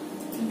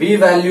B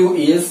value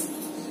is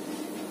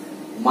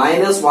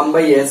minus 1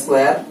 by A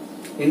square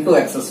into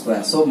x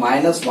square. So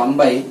minus 1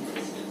 by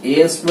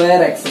A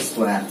square x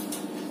square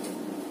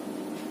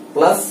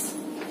plus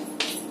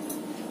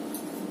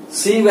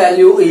C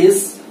value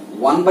is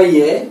 1 by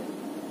A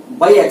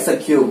by x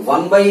cube,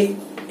 1 by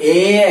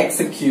A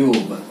x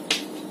cube.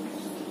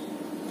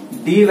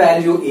 D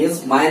value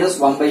is minus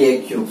 1 by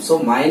A cube. So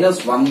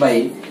minus 1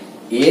 by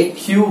A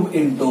cube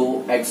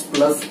into x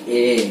plus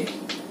A.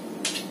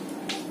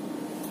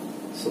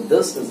 So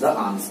this is the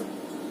answer.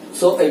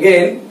 So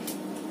again,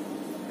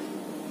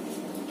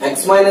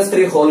 x minus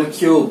 3 whole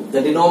cube,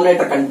 the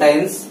denominator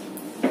contains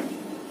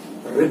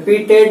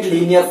repeated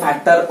linear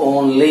factor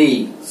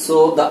only.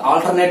 So the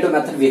alternative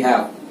method we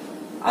have.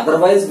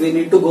 Otherwise we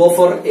need to go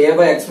for a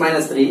by x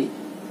minus 3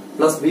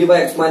 plus b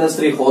by x minus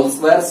 3 whole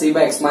square, c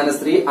by x minus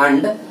 3,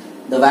 and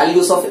the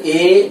values of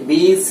a,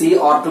 b, c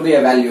are to be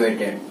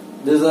evaluated.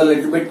 This is a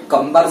little bit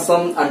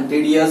cumbersome and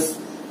tedious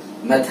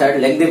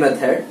method, lengthy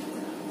method.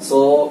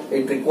 So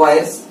it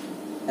requires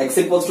x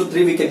equals to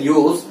 3 we can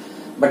use,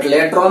 but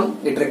later on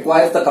it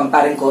requires the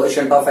comparing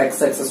coefficient of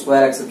x, x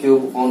square, x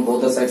cube on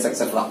both the sides,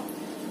 etc.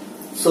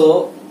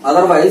 So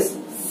otherwise,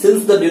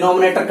 since the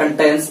denominator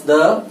contains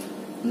the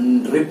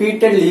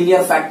repeated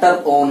linear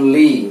factor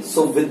only,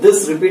 so with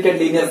this repeated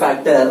linear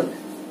factor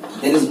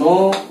there is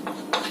no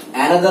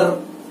another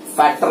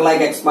factor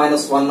like x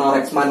minus 1 or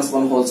x minus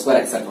 1 whole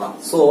square, etc.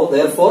 So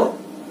therefore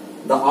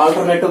the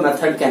alternative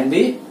method can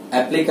be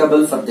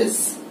applicable for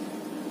this.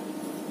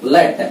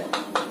 Let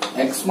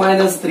x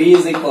minus 3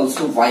 is equals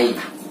to y,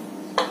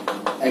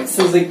 x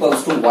is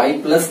equals to y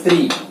plus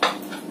 3.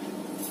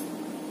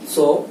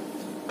 So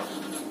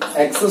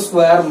x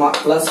square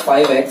plus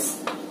 5x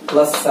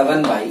plus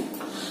 7 by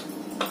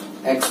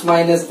x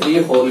minus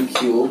 3 whole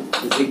cube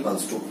is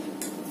equals to,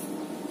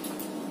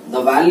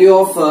 the value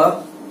of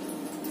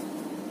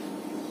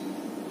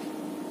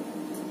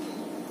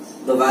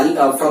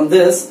from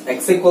this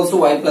x equals to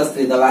y plus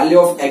 3, the value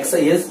of x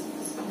is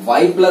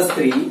y plus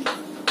 3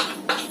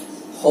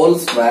 whole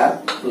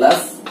square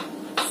plus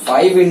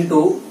 5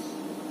 into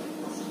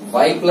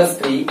y plus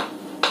 3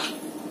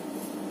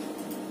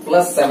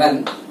 plus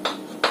 7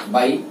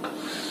 by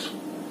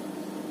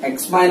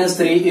x minus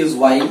 3 is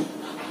y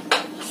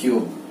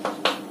cube.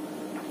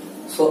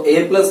 So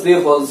a plus b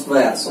whole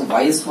square. So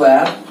y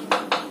square,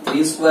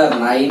 3 square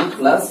 9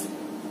 plus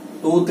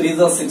 2 3s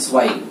are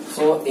 6y.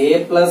 So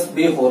a plus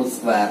b whole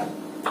square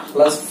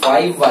plus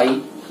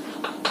 5y,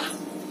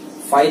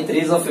 5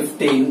 3s are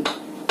 15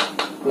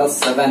 plus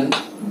 7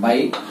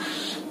 by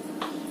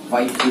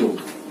y cube.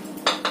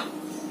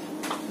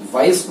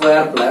 Y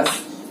square plus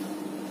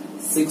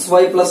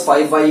 6y plus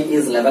 5y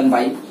is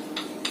 11y.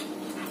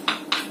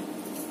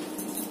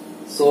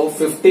 So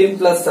 15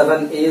 plus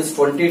 7 is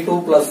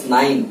 22 plus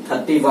 9,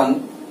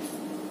 31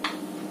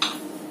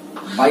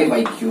 by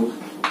y cube.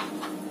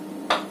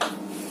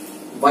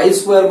 Y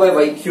square by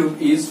y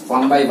cube is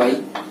 1 by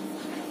y.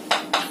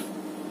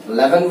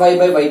 11y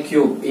by y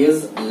cube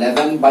is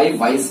 11 by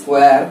y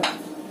square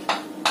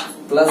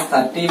plus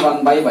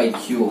 31 by y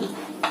cube.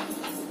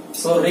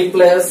 So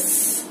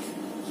replace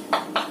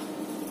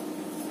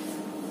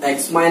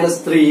x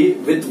minus 3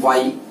 with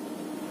y,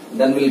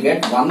 then we'll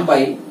get 1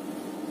 by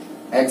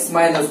x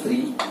minus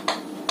 3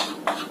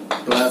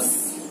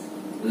 plus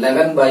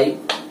 11 by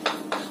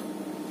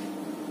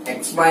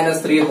x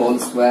minus 3 whole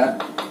square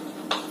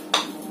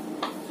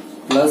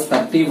plus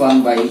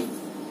 31 by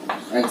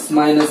x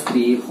minus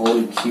 3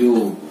 whole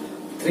cube.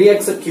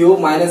 3x cube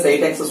minus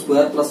 8x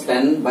square plus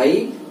 10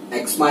 by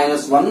x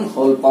minus 1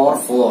 whole power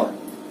 4.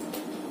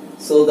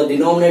 So the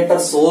denominator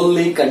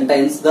solely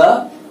contains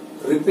the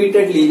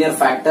repeated linear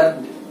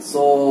factor.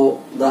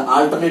 So the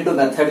alternative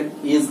method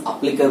is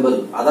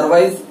applicable.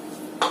 Otherwise,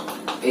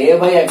 a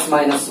by x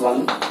minus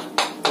 1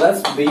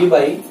 plus b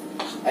by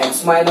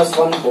x minus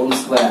 1 whole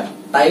square.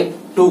 Type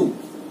 2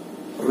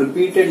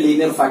 repeated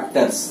linear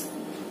factors.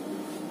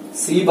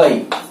 C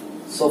by,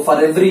 so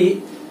for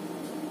every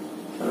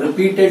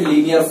repeated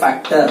linear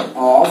factor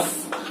of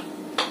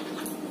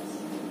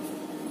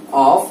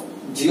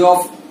g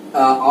of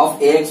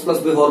ax plus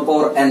b whole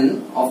power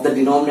n of the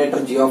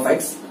denominator g of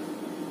x,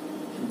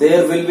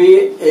 there will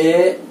be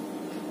a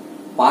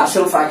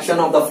partial fraction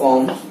of the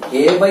form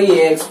a by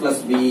ax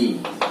plus b,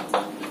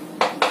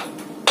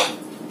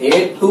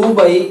 a2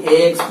 by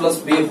ax plus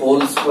b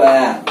whole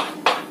square,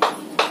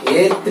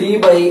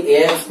 a3 by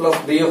ax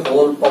plus b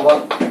whole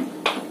power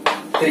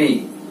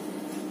 3.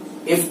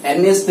 If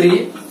n is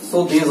 3,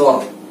 so these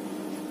are.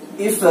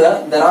 If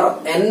there are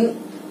n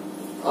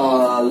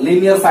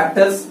linear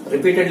factors,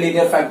 repeated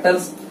linear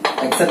factors,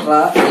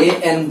 etc.,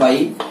 an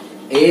by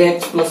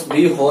ax plus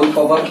b whole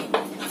power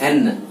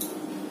n.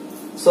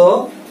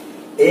 So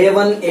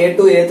a1, a2,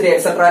 a3,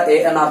 etc.,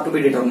 an are to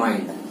be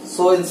determined.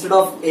 So instead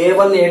of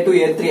a1, a2,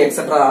 a3,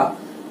 etc.,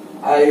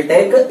 I will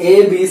take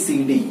a, b,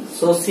 c, d.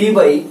 So c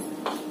by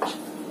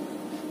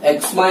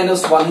x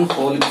minus 1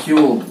 whole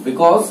cube,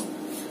 because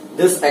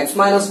this x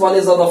minus 1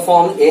 is of the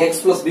form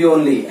ax plus b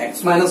only.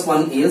 X minus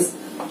 1 is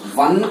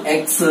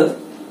 1x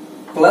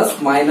plus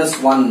minus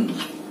 1.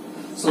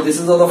 So this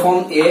is of the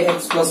form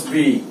ax plus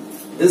b.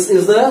 This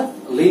is the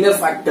linear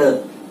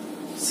factor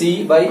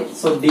c by,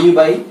 so d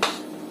by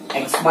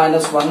x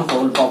minus 1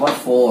 whole power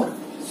 4.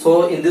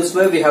 So in this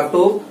way we have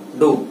to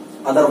do.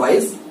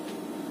 Otherwise,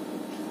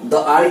 the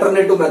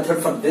alternative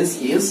method for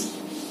this is,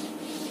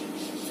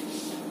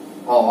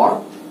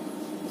 or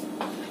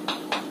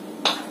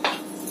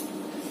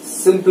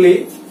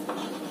simply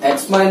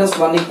x minus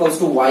 1 equals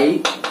to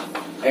y,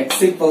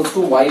 x equals to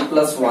y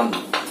plus 1.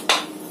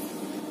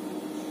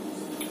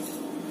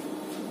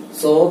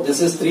 So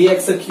this is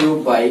 3x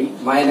cube by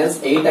minus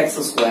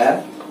 8x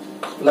square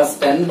plus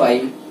 10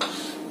 by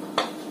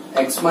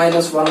x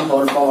minus 1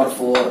 whole power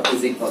 4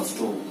 is equals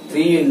to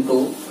 3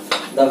 into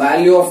the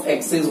value of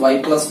x is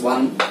y plus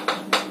 1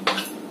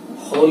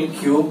 whole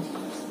cube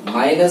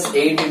minus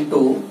 8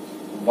 into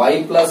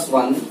y plus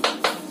 1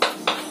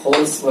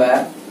 whole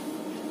square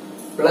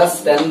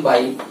plus 10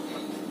 by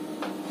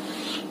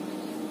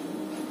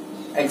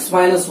x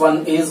minus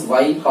 1 is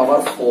y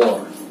power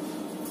 4.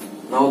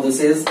 Now this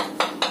is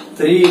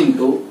 3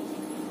 into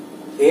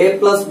a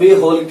plus b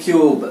whole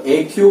cube,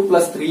 a cube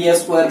plus 3a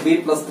square b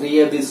plus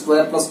 3ab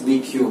square plus b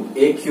cube,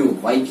 a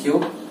cube, y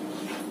cube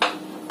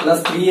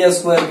plus 3a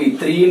square b,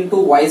 3 into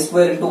y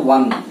square into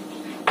 1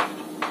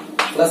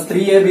 plus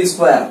 3ab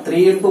square,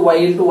 3 into y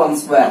into 1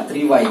 square,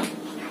 3y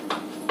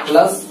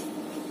plus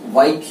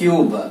y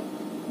cube,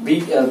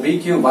 b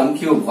cube, 1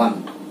 cube,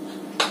 1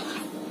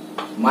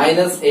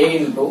 minus a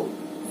into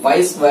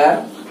y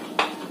square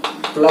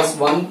plus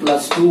 1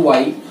 plus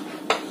 2y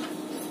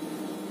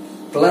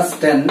plus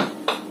 10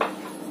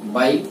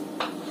 by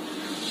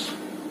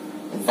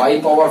y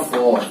power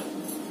 4.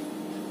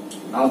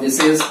 Now this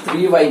is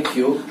 3y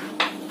cube,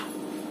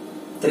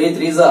 3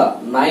 3s are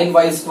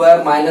 9y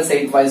square minus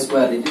 8y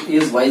square, it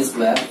is y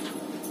square,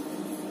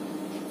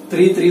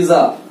 3 3s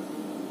are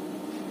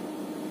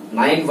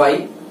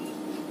 9y,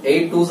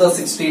 8 2s are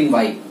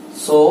 16y,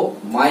 so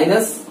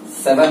minus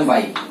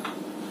 7y,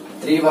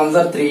 3 1s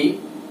are 3,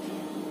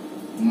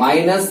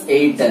 minus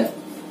 8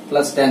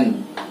 plus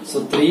 10,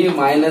 so 3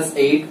 minus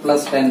 8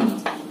 plus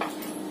 10,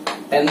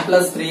 10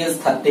 plus 3 is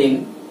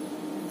 13,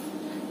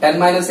 10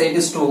 minus 8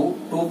 is 2,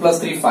 2 plus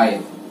 3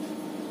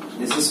 5,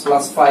 This is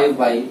plus 5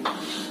 by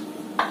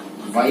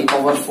y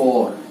power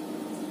 4.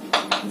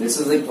 This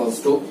is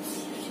equals to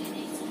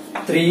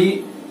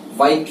 3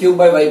 y cube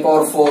by y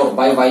power 4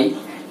 by y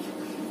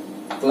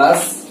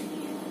plus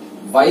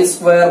y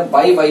square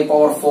by y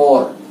power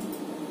 4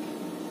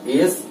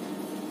 is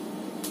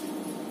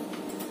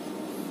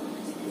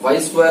y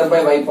square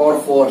by y power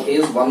 4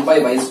 is 1 by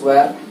y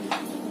square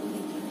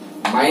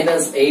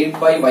minus 8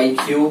 by y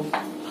cube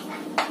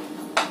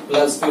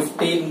plus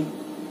 15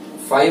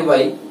 5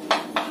 by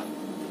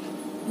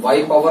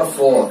y power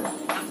 4.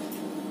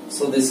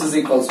 So this is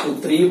equals to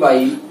 3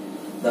 by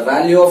the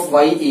value of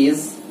y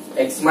is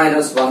x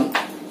minus 1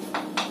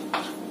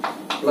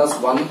 plus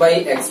 1 by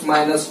x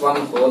minus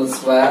 1 whole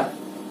square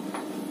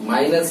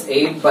minus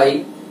 8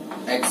 by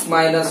x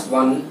minus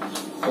 1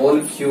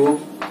 whole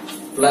cube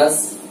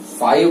plus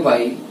 5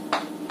 by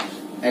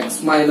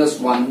x minus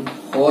 1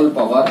 whole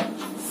power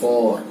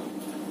 4.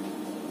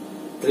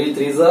 3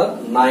 3s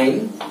are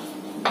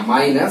 9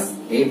 minus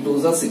 8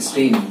 2s are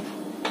 16.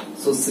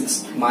 So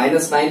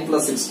minus 9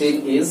 plus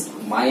 16 is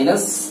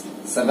minus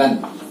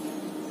 7.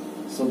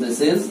 So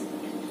this is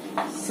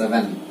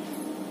 7.